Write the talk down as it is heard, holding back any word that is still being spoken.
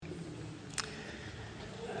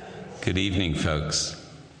Good evening, folks.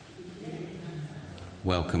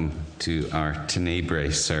 Welcome to our Tenebrae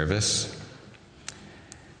service.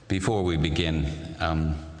 Before we begin,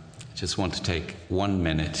 I just want to take 1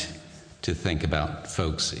 minute to think about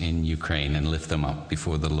folks in Ukraine and lift them up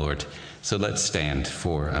before the Lord. So let's stand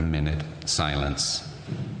for a minute silence.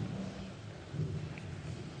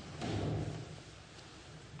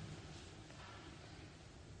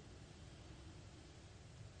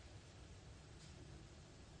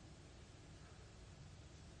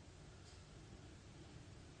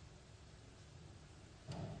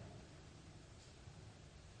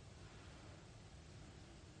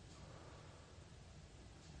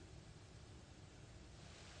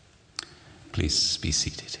 Please be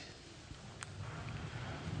seated.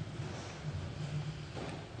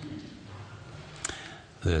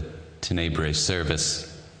 The Tenebrae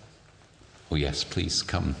service, oh yes, please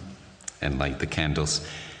come and light the candles.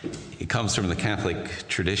 It comes from the Catholic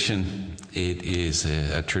tradition. It is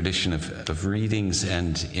a tradition of readings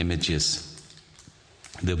and images.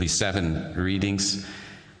 There'll be 7 readings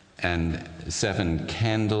and 7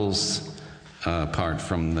 candles, apart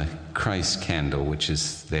from the Christ candle, which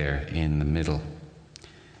is there in the middle.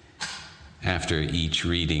 After each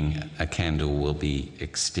reading, a candle will be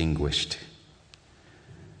extinguished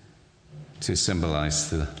to symbolize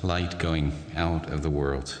the light going out of the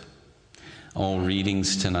world. All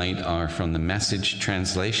readings tonight are from the Message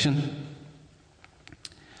translation,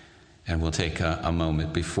 and we'll take a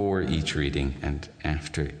moment before each reading and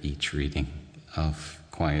after each reading of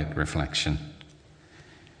quiet reflection.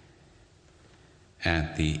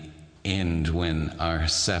 At the end, when our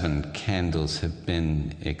 7 candles have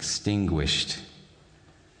been extinguished,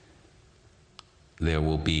 there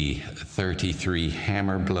will be 33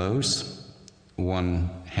 hammer blows, 1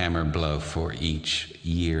 hammer blow for each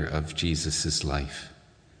year of Jesus' life.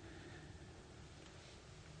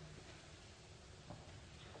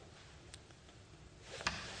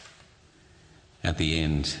 At the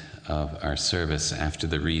end of our service, after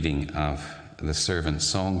the reading of the servant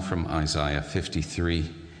song from Isaiah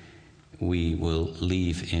 53, we will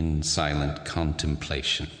leave in silent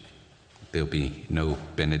contemplation. There'll be no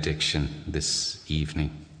benediction this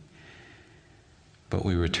evening, but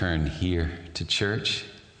we return here to church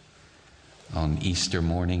on Easter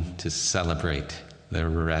morning to celebrate the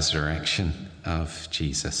resurrection of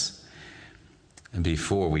Jesus. And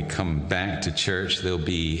before we come back to church, there'll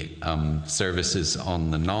be services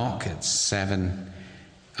on the Knock at 7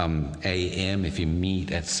 a.m. If you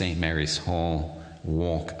meet at St. Mary's Hall,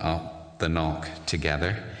 walk up the Knock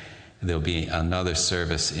together. There'll be another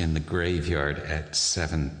service in the graveyard at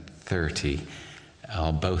 7:30.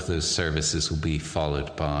 Both those services will be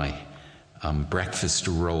followed by breakfast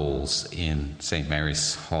rolls in St.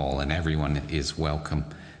 Mary's Hall, and everyone is welcome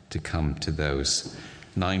to come to those.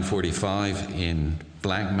 9:45 in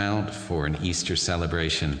Blackmount for an Easter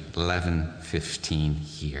celebration, 11:15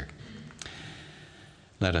 here.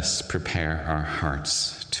 Let us prepare our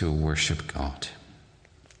hearts to worship God.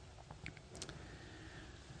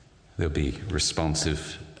 There'll be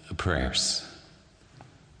responsive prayers.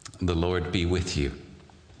 The Lord be with you.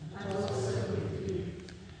 And also with you.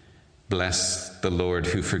 Bless the Lord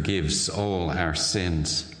who forgives all our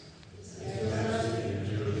sins.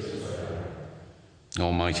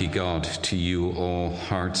 Almighty God, to you all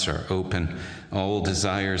hearts are open, all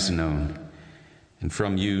desires known, and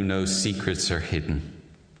from you no secrets are hidden.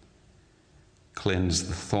 Cleanse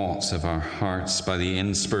the thoughts of our hearts by the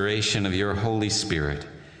inspiration of your Holy Spirit,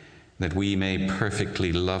 that we may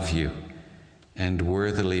perfectly love you and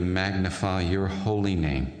worthily magnify your holy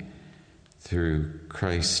name, through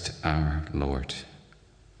Christ our Lord.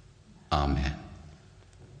 Amen.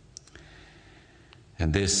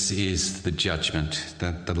 And this is the judgment,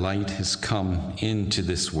 that the light has come into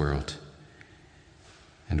this world,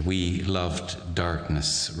 and we loved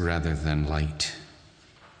darkness rather than light.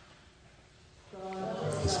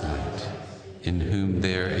 Is light, in whom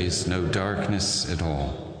there is no darkness at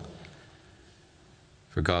all.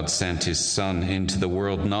 For God sent his Son into the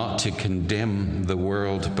world not to condemn the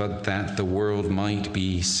world, but that the world might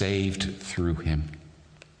be saved through him.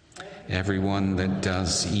 Everyone that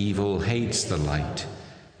does evil hates the light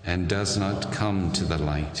and does not come to the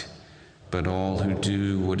light, but all who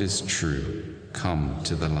do what is true come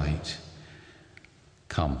to the light.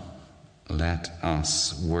 Come. Let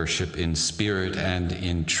us worship in spirit and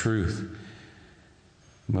in truth.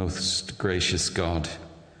 Most gracious God,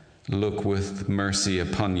 look with mercy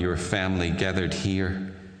upon your family gathered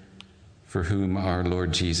here, for whom our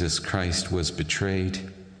Lord Jesus Christ was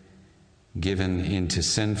betrayed, given into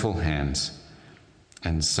sinful hands,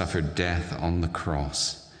 and suffered death on the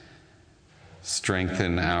cross.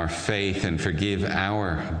 Strengthen our faith and forgive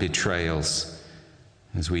our betrayals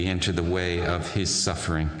as we enter the way of his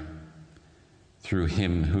suffering. Through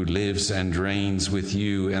him who lives and reigns with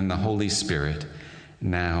you and the Holy Spirit,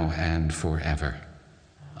 now and forever.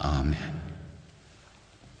 Amen.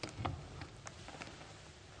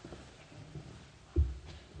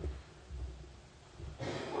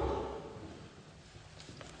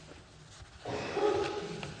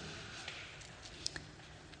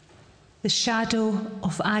 The shadow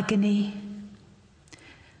of agony.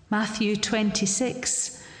 Matthew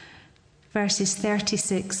 26, verses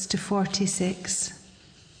 36 to 46.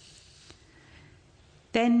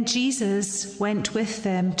 Then Jesus went with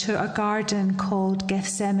them to a garden called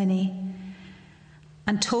Gethsemane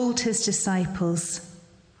and told his disciples,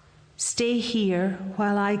 "Stay here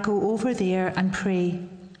while I go over there and pray."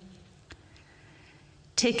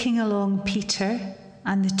 Taking along Peter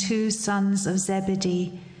and the two sons of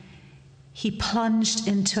Zebedee, he plunged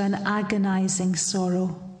into an agonizing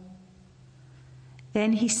sorrow.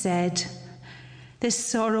 Then he said, "This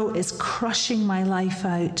sorrow is crushing my life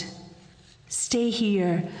out. Stay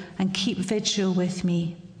here and keep vigil with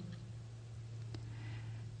me."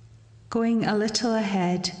 Going a little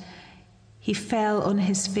ahead, he fell on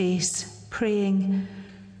his face, praying,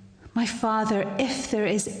 "My Father, if there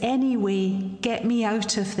is any way, get me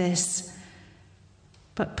out of this.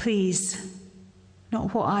 But please,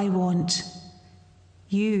 not what I want.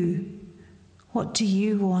 You, what do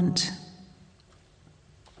you want?"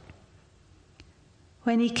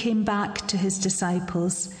 When he came back to his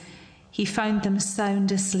disciples, he found them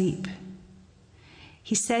sound asleep.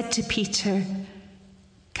 He said to Peter,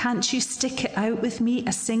 "Can't you stick it out with me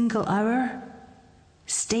a single hour?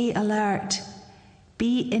 Stay alert.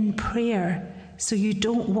 Be in prayer so you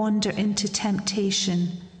don't wander into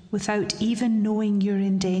temptation without even knowing you're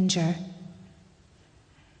in danger.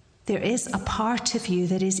 There is a part of you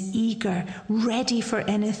that is eager, ready for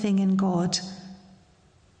anything in God.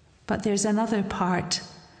 But there's another part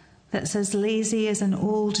that's as lazy as an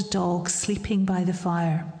old dog sleeping by the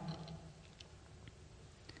fire."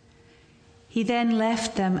 He then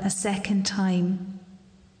left them a second time.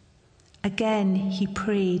 Again he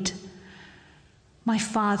prayed, "My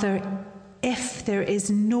Father, if there is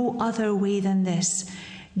no other way than this,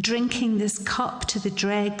 drinking this cup to the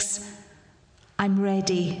dregs, I'm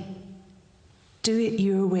ready. Do it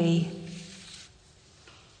your way."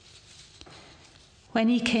 When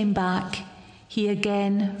he came back, he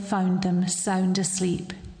again found them sound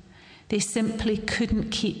asleep. They simply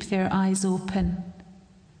couldn't keep their eyes open.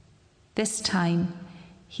 This time,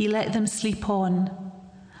 he let them sleep on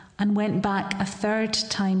and went back a third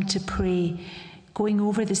time to pray, going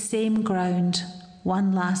over the same ground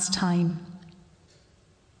one last time.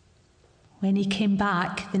 When he came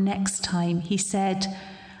back the next time, he said,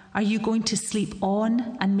 "Are you going to sleep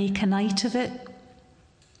on and make a night of it?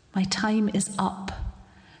 My time is up.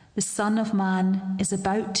 The Son of Man is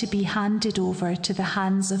about to be handed over to the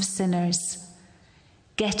hands of sinners.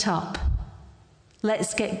 Get up.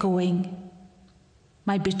 Let's get going.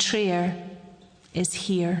 My betrayer is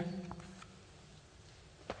here."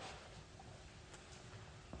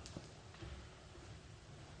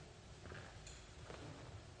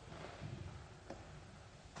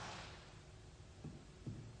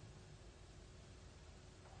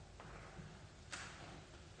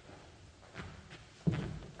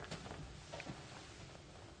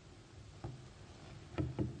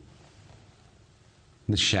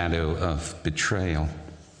 The shadow of betrayal.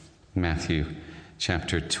 Matthew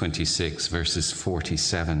chapter 26, verses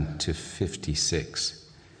 47 to 56.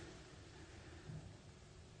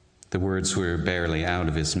 The words were barely out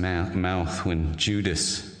of his mouth when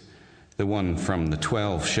Judas, the one from the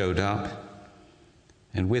 12, showed up,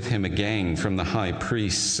 and with him a gang from the high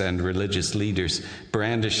priests and religious leaders,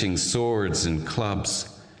 brandishing swords and clubs.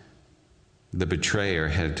 The betrayer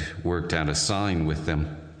had worked out a sign with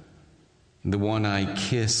them. "The one I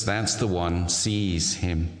kiss, that's the one, seize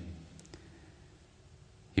him."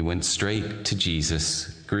 He went straight to Jesus,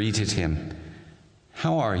 greeted him,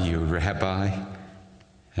 "How are you, Rabbi?"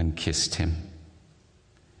 and kissed him.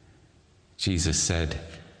 Jesus said,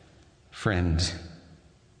 "Friend,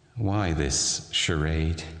 why this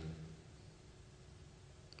charade?"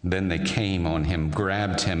 Then they came on him,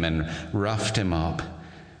 grabbed him, and roughed him up.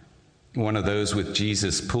 One of those with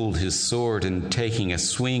Jesus pulled his sword and, taking a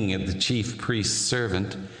swing at the chief priest's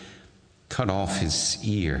servant, cut off his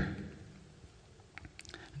ear.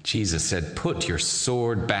 Jesus said, "Put your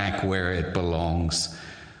sword back where it belongs.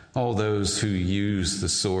 All those who use the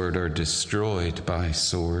sword are destroyed by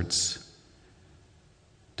swords.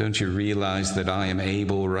 Don't you realize that I am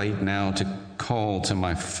able right now to call to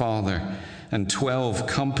my Father, and 12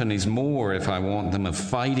 companies more, if I want them, of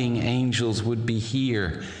fighting angels would be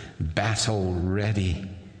here, battle ready?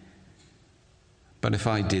 But if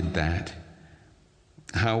I did that,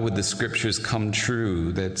 how would the scriptures come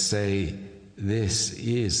true that say, this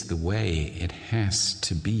is the way it has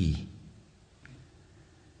to be?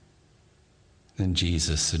 Then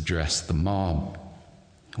Jesus addressed the mob.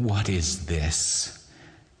 What is this?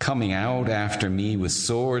 Coming out after me with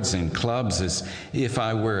swords and clubs as if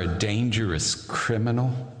I were a dangerous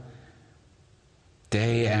criminal?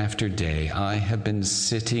 Day after day I have been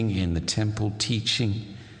sitting in the temple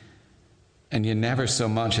teaching, and you never so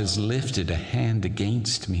much as lifted a hand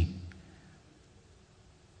against me.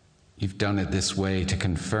 You've done it this way to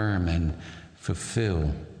confirm and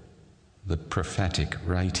fulfill the prophetic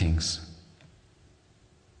writings.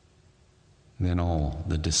 Then all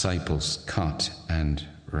the disciples cut and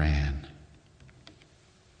ran.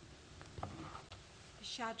 The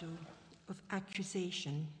shadow of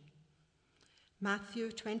accusation.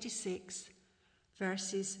 Matthew 26,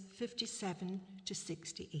 verses 57 to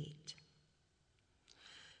 68.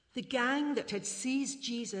 The gang that had seized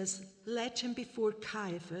Jesus led him before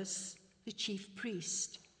Caiaphas, the chief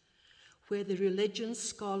priest, where the religion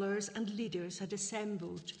scholars and leaders had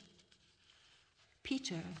assembled.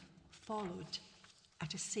 Peter followed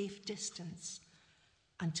at a safe distance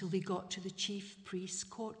until they got to the chief priest's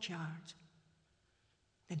courtyard.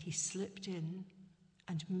 Then he slipped in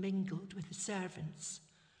and mingled with the servants,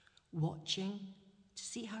 watching to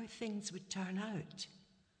see how things would turn out.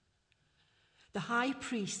 The high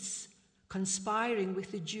priests, conspiring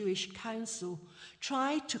with the Jewish council,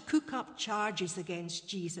 tried to cook up charges against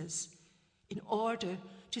Jesus in order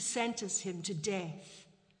to sentence him to death.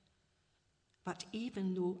 But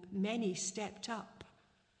even though many stepped up,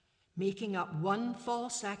 making up one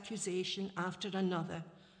false accusation after another,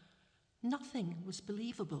 nothing was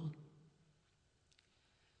believable.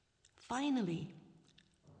 Finally,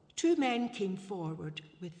 2 men came forward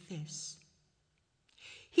with this.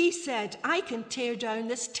 He said, I can tear down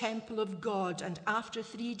this temple of God and after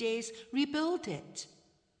 3 days rebuild it.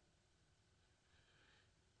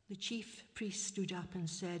 The chief priest stood up and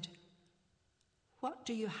said, what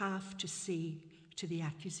do you have to say to the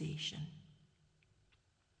accusation?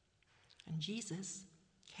 And Jesus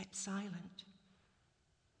kept silent.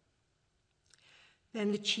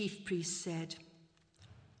 Then the chief priest said,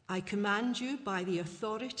 I command you by the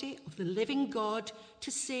authority of the living God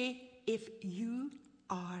to say if you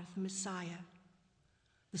are the Messiah,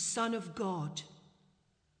 the Son of God.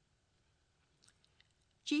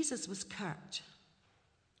 Jesus was curt.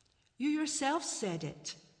 You yourself said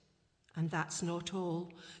it, and that's not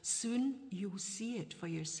all. Soon you'll see it for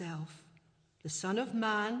yourself. The Son of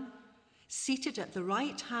Man, seated at the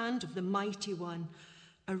right hand of the Mighty One,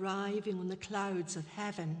 arriving on the clouds of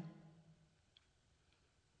heaven.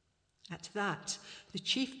 At that, the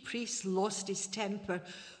chief priest lost his temper,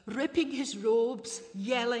 ripping his robes,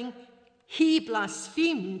 yelling, he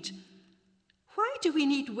blasphemed. Why do we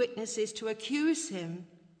need witnesses to accuse him?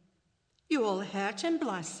 You all heard him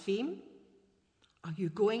blaspheme. Are you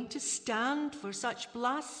going to stand for such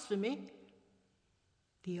blasphemy?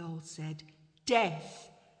 They all said, death.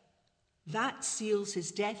 That seals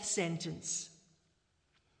his death sentence.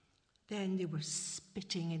 Then they were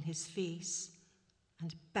spitting in his face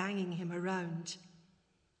and banging him around.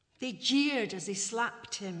 They jeered as they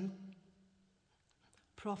slapped him.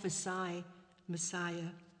 Prophesy,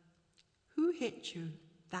 Messiah, who hit you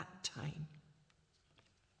that time?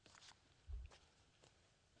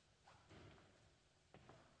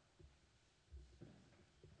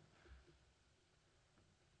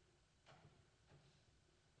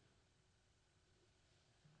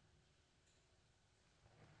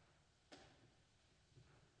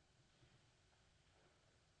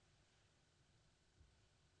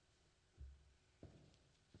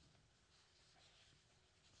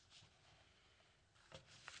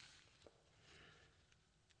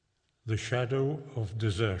 The shadow of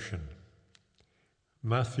desertion.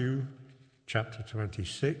 Matthew chapter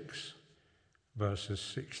 26, verses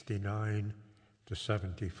 69 to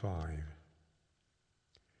 75.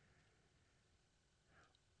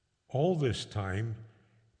 All this time,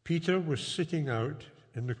 Peter was sitting out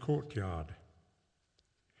in the courtyard.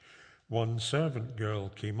 One servant girl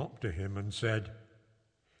came up to him and said,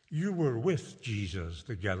 "You were with Jesus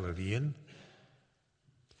the Galilean."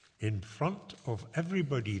 In front of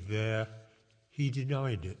everybody there, he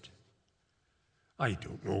denied it. "I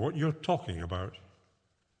don't know what you're talking about."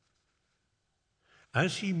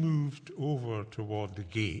 As he moved over toward the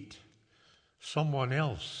gate, someone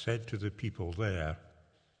else said to the people there,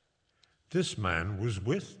 This man was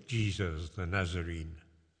with Jesus the Nazarene.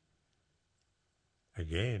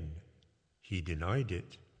 Again, he denied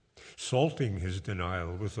it, salting his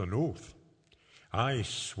denial with an oath. I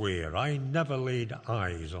swear I never laid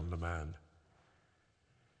eyes on the man.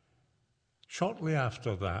 Shortly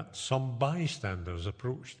after that, some bystanders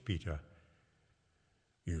approached Peter.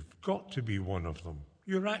 You've got to be one of them.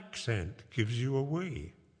 Your accent gives you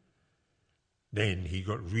away. Then he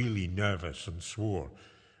got really nervous and swore,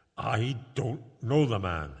 I don't know the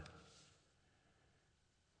man.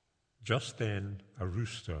 Just then a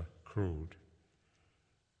rooster crowed.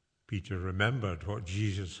 Peter remembered what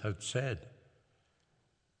Jesus had said.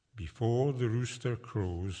 Before the rooster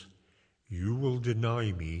crows, you will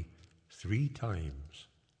deny me 3 times.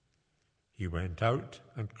 He went out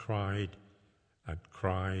and cried and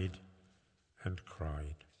cried and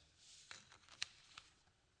cried.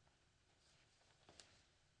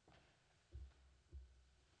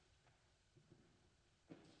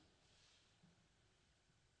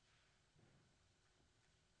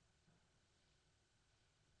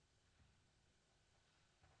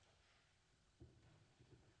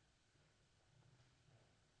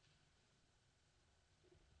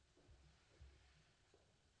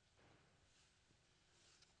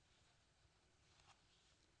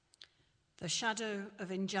 The shadow of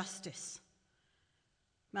injustice.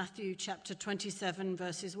 Matthew chapter 27,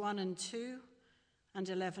 verses 1 and 2 and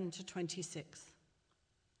 11 to 26.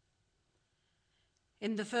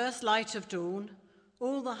 In the first light of dawn,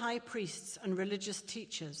 all the high priests and religious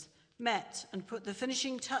teachers met and put the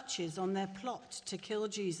finishing touches on their plot to kill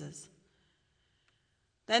Jesus.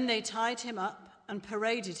 Then they tied him up and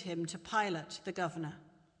paraded him to Pilate, the governor.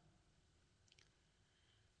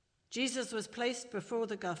 Jesus was placed before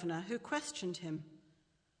the governor, who questioned him,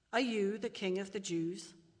 Are you the king of the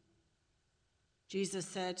Jews? Jesus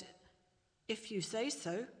said, If you say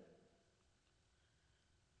so.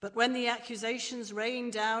 But when the accusations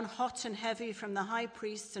rained down hot and heavy from the high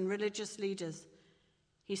priests and religious leaders,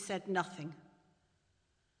 he said nothing.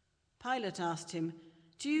 Pilate asked him,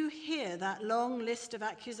 Do you hear that long list of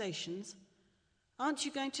accusations? Aren't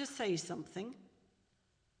you going to say something?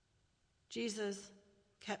 Jesus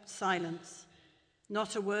kept silence,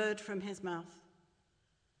 not a word from his mouth.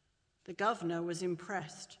 The governor was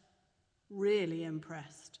impressed, really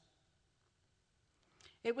impressed.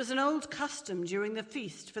 It was an old custom during the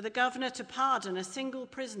feast for the governor to pardon a single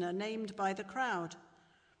prisoner named by the crowd.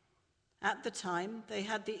 At the time, they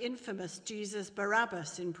had the infamous Jesus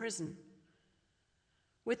Barabbas in prison.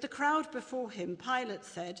 With the crowd before him, Pilate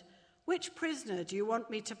said, Which prisoner do you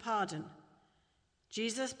want me to pardon?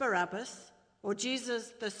 Jesus Barabbas or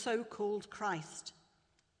Jesus the so-called Christ?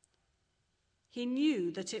 He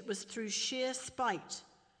knew that it was through sheer spite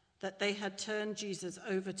that they had turned Jesus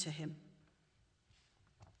over to him.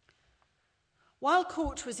 While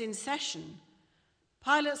court was in session,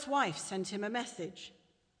 Pilate's wife sent him a message.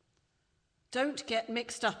 Don't get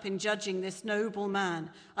mixed up in judging this noble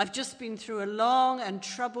man. I've just been through a long and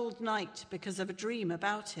troubled night because of a dream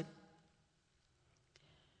about him.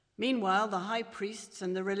 Meanwhile, the high priests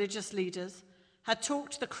and the religious leaders had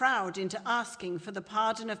talked the crowd into asking for the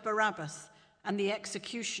pardon of Barabbas and the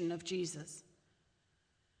execution of Jesus.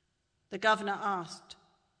 The governor asked,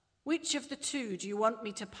 Which of the 2 do you want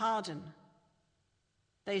me to pardon?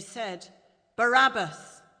 They said,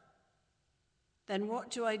 Barabbas. Then what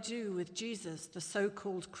do I do with Jesus, the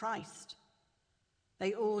so-called Christ?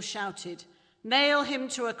 They all shouted, Nail him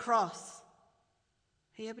to a cross.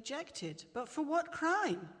 He objected, but for what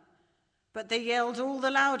crime? But they yelled all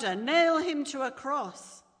the louder, Nail him to a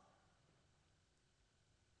cross.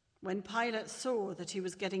 When Pilate saw that he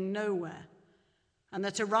was getting nowhere and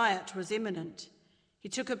that a riot was imminent, he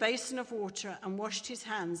took a basin of water and washed his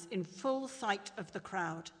hands in full sight of the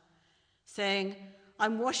crowd, saying,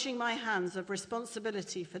 I'm washing my hands of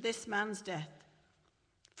responsibility for this man's death.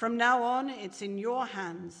 From now on, it's in your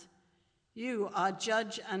hands. You are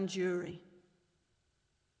judge and jury.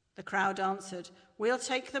 The crowd answered, We'll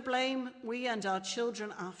take the blame, we and our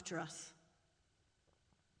children after us.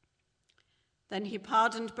 Then he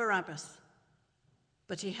pardoned Barabbas,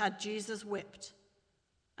 but he had Jesus whipped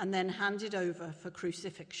and then handed over for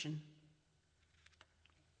crucifixion.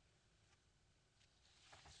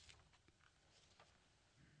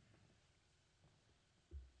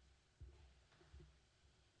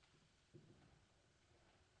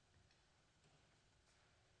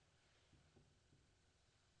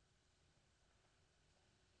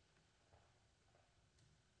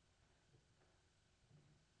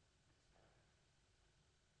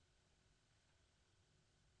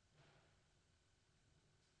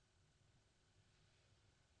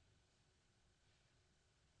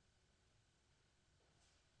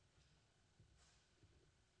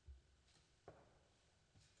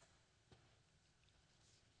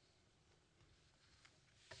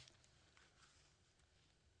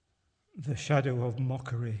 The shadow of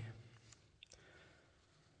mockery.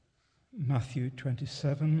 Matthew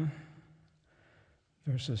 27,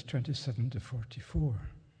 verses 27 to 44.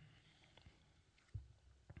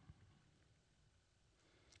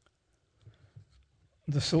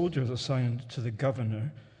 The soldiers assigned to the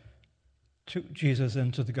governor took Jesus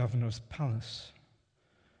into the governor's palace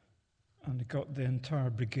and got the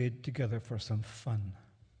entire brigade together for some fun.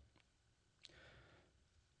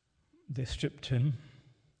 They stripped him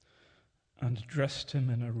and dressed him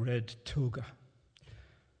in a red toga.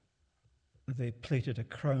 They plaited a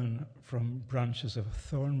crown from branches of a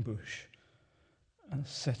thorn bush and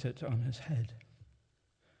set it on his head.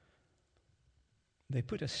 They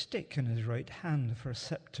put a stick in his right hand for a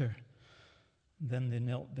scepter. Then they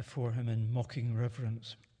knelt before him in mocking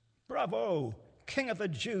reverence. "Bravo, King of the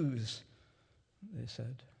Jews," they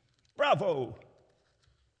said. "Bravo!"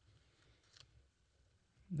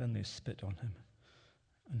 Then they spit on him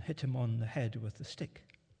and hit him on the head with the stick.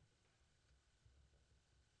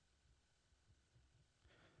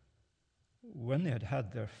 When they had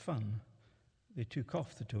had their fun, they took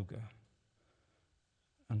off the toga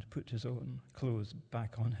and put his own clothes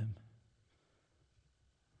back on him.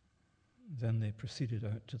 Then they proceeded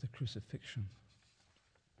out to the crucifixion.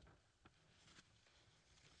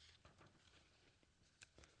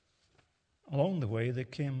 Along the way, they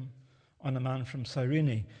came on a man from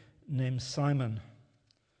Cyrene named Simon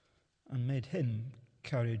and made him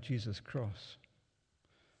carry Jesus' cross.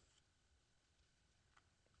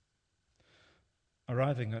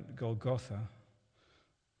 Arriving at Golgotha,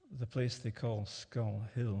 the place they call Skull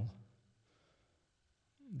Hill,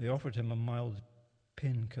 they offered him a mild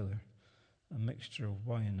painkiller, a mixture of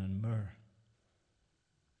wine and myrrh.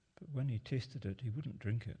 But when he tasted it, he wouldn't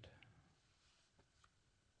drink it.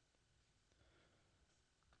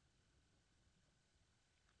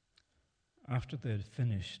 After they had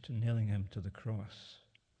finished nailing him to the cross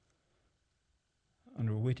and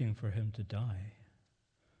were waiting for him to die,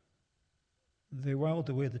 they whiled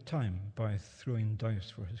away the time by throwing dice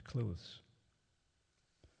for his clothes.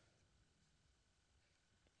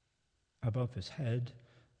 Above his head,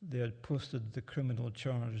 they had posted the criminal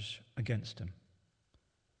charge against him.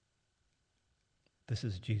 "This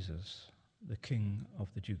is Jesus, the King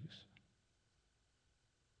of the Jews."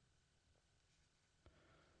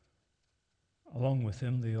 Along with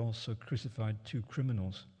him, they also crucified two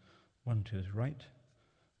criminals, one to his right,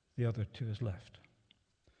 the other to his left.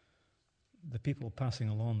 The people passing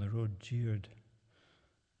along the road jeered,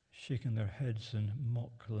 shaking their heads in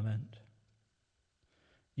mock lament.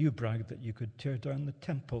 "You bragged that you could tear down the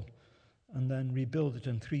temple and then rebuild it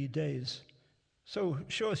in 3 days. So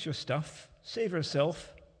show us your stuff, save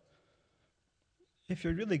yourself. If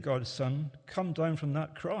you're really God's son, come down from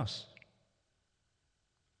that cross."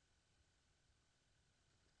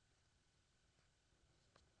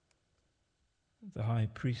 The high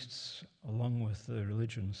priests, along with the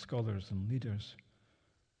religion scholars and leaders,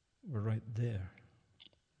 were right there,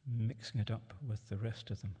 mixing it up with the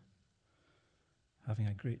rest of them, having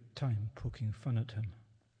a great time poking fun at him.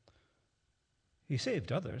 He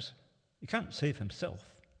saved others. He can't save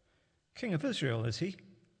himself. King of Israel, is he?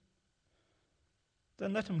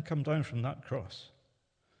 Then let him come down from that cross.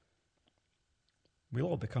 We'll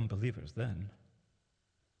all become believers then.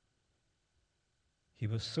 He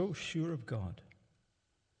was so sure of God.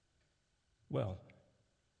 Well,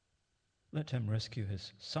 let him rescue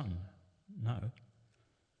his son now,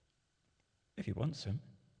 if he wants him.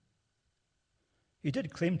 He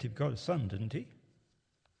did claim to be God's son, didn't he?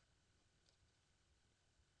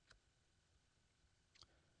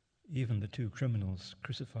 Even the two criminals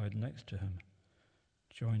crucified next to him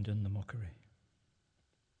joined in the mockery.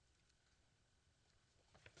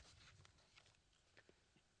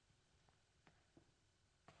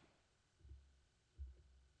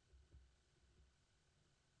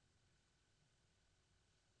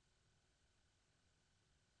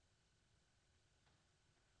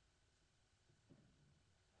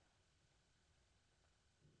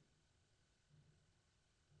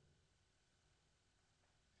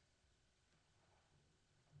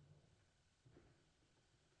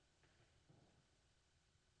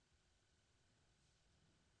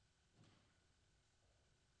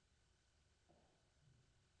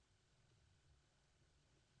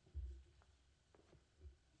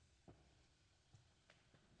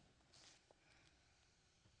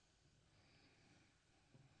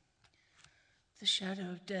 The shadow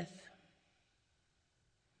of death.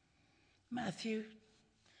 Matthew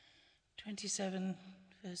 27,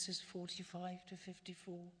 verses 45 to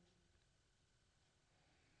 54.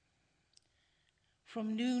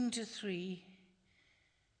 From noon to 3,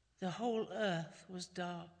 the whole earth was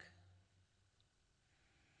dark.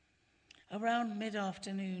 Around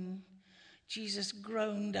mid-afternoon, Jesus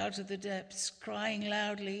groaned out of the depths, crying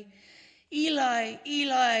loudly, "Eli,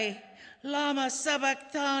 Eli, lama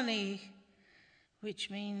sabachthani," which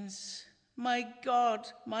means, my God,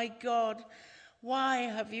 why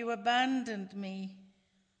have you abandoned me?"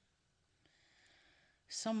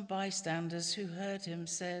 Some bystanders who heard him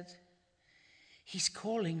said, "He's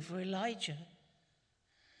calling for Elijah."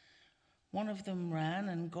 One of them ran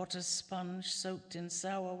and got a sponge soaked in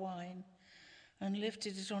sour wine and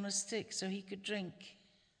lifted it on a stick so he could drink.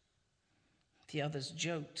 The others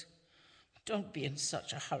joked, "Don't be in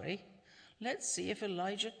such a hurry. Let's see if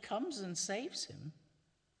Elijah comes and saves him."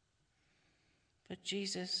 But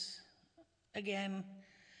Jesus, again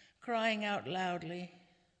crying out loudly,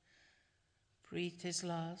 breathed his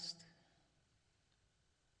last.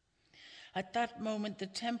 At that moment, the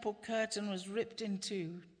temple curtain was ripped in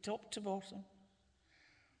two, top to bottom.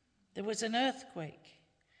 There was an earthquake,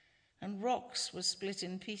 and rocks were split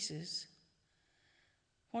in pieces.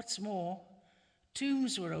 What's more,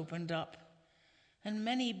 tombs were opened up, and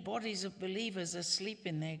many bodies of believers asleep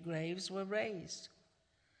in their graves were raised.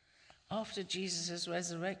 After Jesus'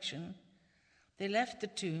 resurrection, they left the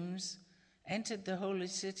tombs, entered the holy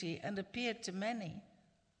city, and appeared to many.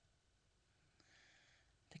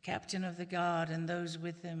 The captain of the guard and those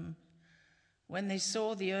with him, when they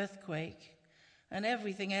saw the earthquake and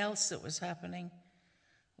everything else that was happening,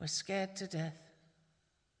 were scared to death.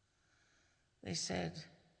 They said,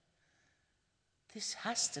 "This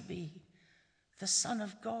has to be the Son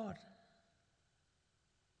of God."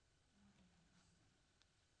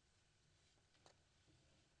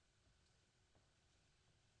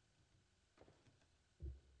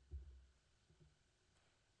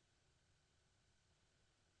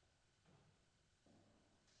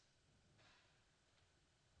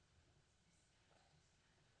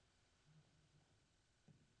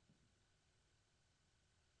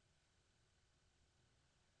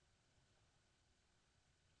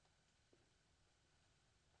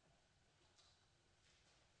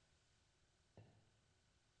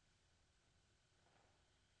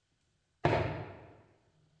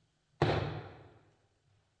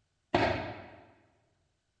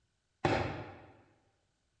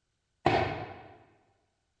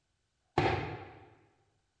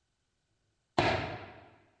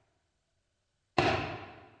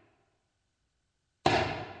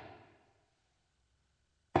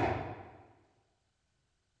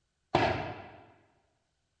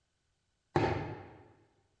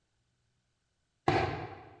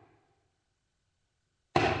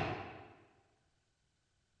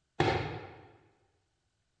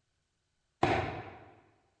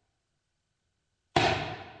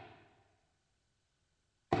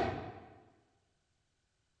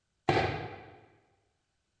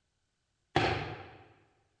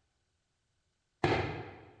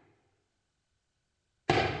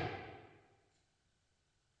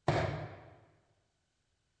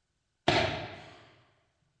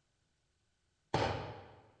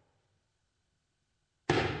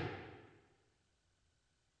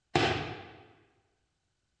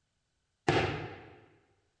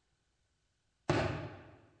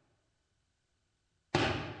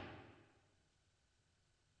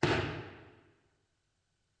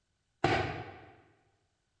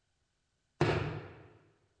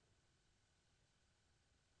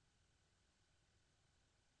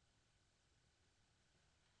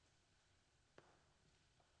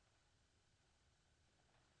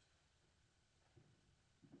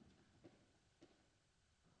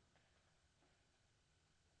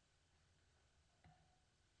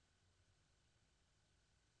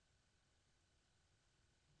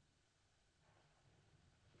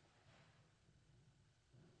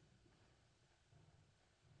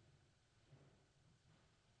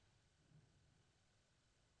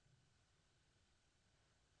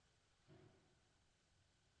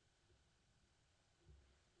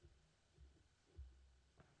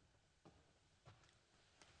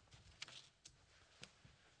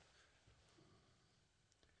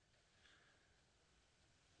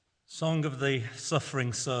 Song of the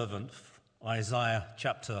Suffering Servant, Isaiah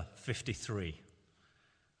chapter 53.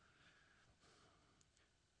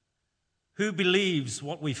 Who believes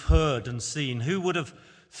what we've heard and seen? Who would have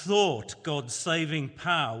thought God's saving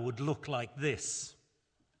power would look like this?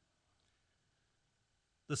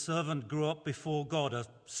 The servant grew up before God, a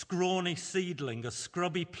scrawny seedling, a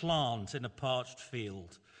scrubby plant in a parched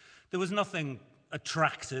field. There was nothing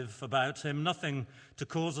attractive about him, nothing to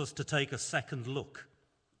cause us to take a second look.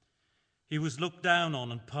 He was looked down on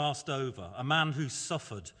and passed over, a man who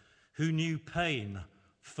suffered, who knew pain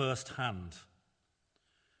firsthand.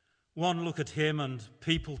 One look at him and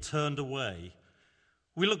people turned away.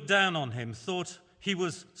 We looked down on him, thought he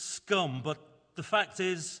was scum, but the fact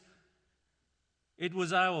is, it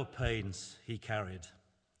was our pains he carried,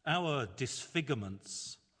 our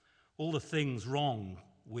disfigurements, all the things wrong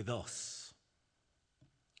with us.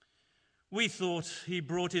 We thought he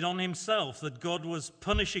brought it on himself, that God was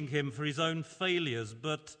punishing him for his own failures,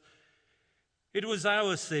 but it was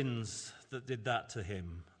our sins that did that to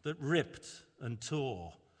him, that ripped and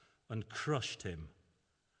tore and crushed him.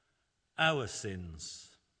 Our sins.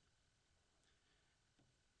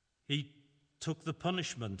 He took the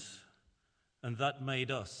punishment, and that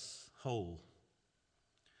made us whole.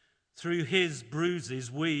 Through his bruises,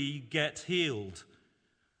 we get healed.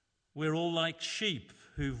 We're all like sheep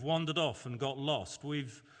who've wandered off and got lost.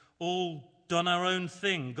 We've all done our own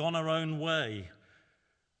thing, gone our own way.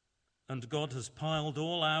 And God has piled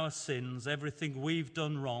all our sins, everything we've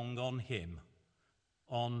done wrong, on him.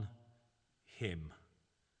 On him.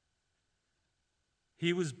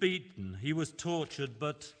 He was beaten, he was tortured,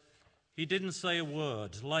 but he didn't say a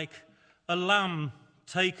word. Like a lamb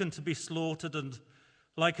taken to be slaughtered and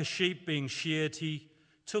like a sheep being sheared, he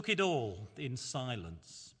took it all in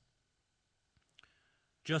silence.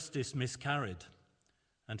 Justice miscarried,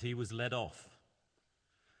 and he was led off.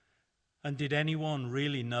 And did anyone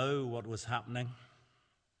really know what was happening?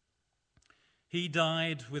 He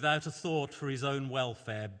died without a thought for his own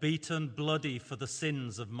welfare, beaten bloody for the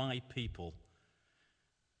sins of my people.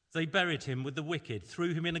 They buried him with the wicked,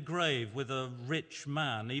 threw him in a grave with a rich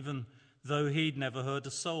man, even though he'd never heard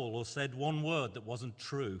a soul or said one word that wasn't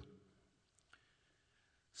true.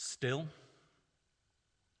 Still,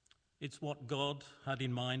 it's what God had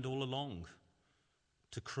in mind all along,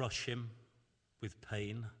 to crush him with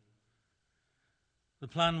pain. The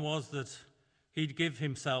plan was that he'd give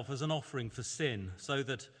himself as an offering for sin so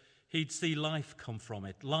that he'd see life come from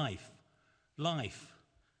it. Life,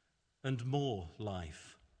 and more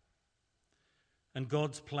life. And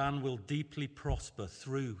God's plan will deeply prosper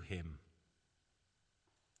through him.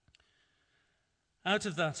 Out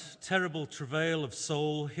of that terrible travail of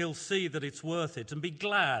soul, he'll see that it's worth it and be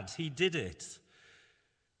glad he did it.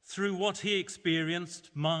 Through what he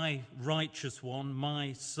experienced, my righteous one,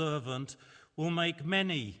 my servant, will make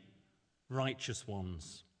many righteous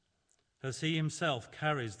ones, as he himself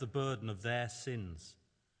carries the burden of their sins.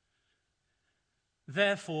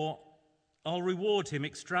 Therefore, I'll reward him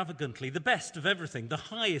extravagantly, the best of everything, the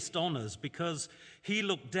highest honors, because he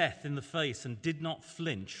looked death in the face and did not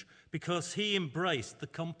flinch, because he embraced the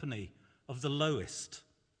company of the lowest.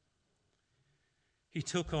 He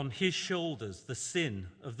took on his shoulders the sin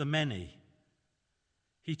of the many.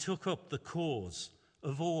 He took up the cause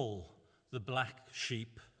of all the black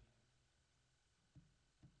sheep.